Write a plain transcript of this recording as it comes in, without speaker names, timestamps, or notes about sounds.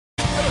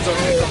How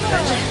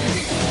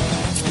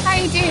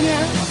you doing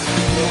now?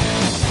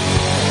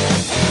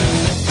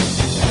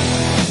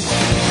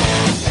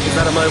 Is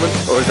that a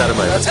moment, or is that a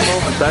moment? That's a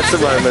moment. That's a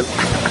moment.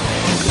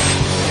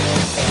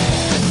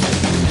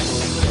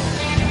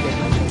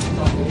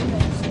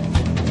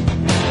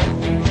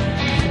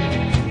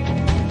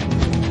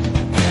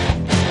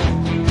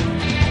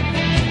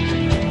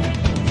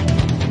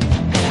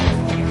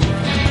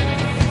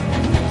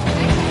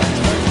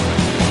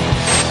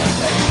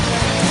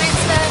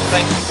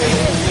 Thank you.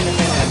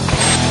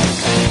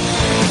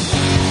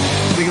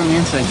 Big on the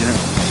inside, you know.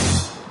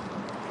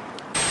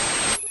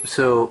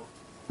 So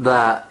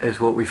that is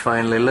what we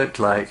finally looked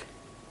like.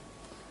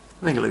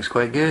 I think it looks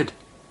quite good.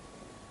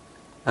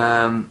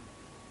 The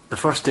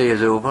first day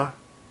is over.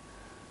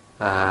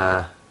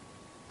 I'm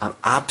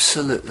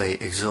absolutely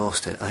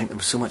exhausted. I think there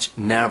was so much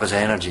nervous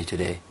energy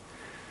today.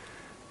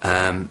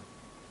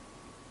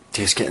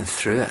 Just getting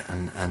through it,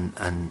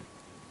 and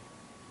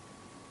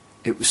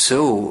it was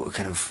so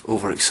kind of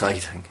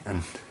overexciting,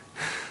 and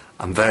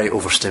I'm very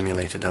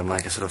overstimulated. I'm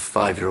like a sort of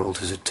 5-year-old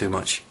who's had too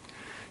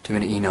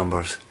many E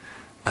numbers.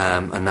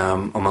 And now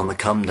I'm on the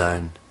come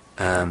down.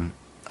 I'm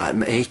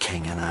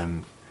aching,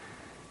 and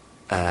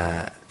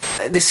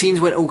the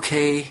scenes went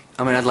okay.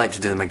 I mean, I'd like to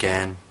do them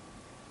again.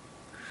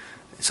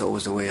 It's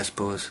always the way, I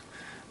suppose.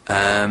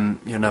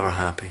 You're never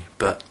happy,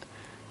 but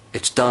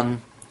it's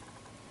done,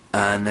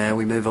 and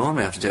we move on.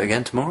 We have to do it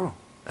again tomorrow.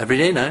 Every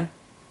day now,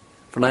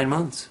 for 9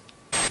 months.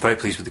 Very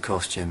pleased with the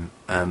costume.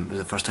 It was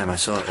the first time I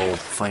saw it all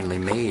finally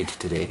made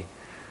today,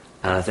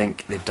 and I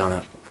think they've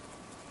done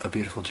a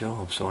beautiful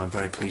job, so I'm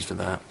very pleased with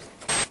that.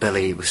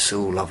 Billy was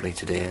so lovely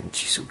today, and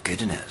she's so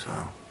good in it as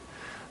well.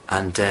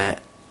 And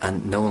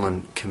Noel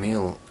and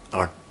Camille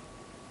are...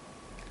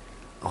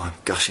 Oh, I'm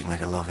gushing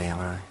like a lovey, am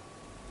I?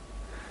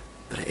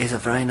 But it is a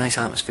very nice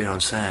atmosphere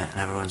on set, and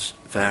everyone's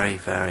very,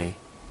 very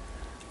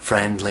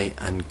friendly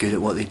and good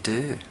at what they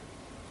do.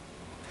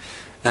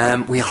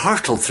 We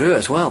hurtled through it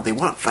as well. They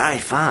work very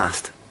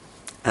fast.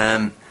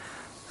 I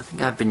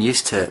think I've been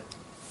used to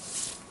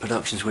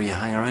productions where you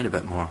hang around a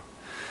bit more.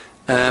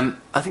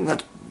 I think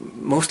that's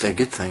mostly a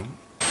good thing.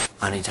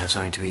 I need to have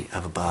something to eat,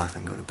 have a bath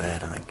and go to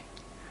bed, I think.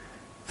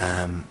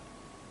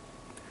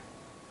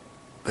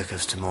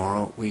 Because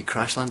tomorrow we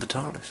crash land the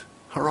TARDIS.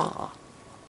 Hurrah!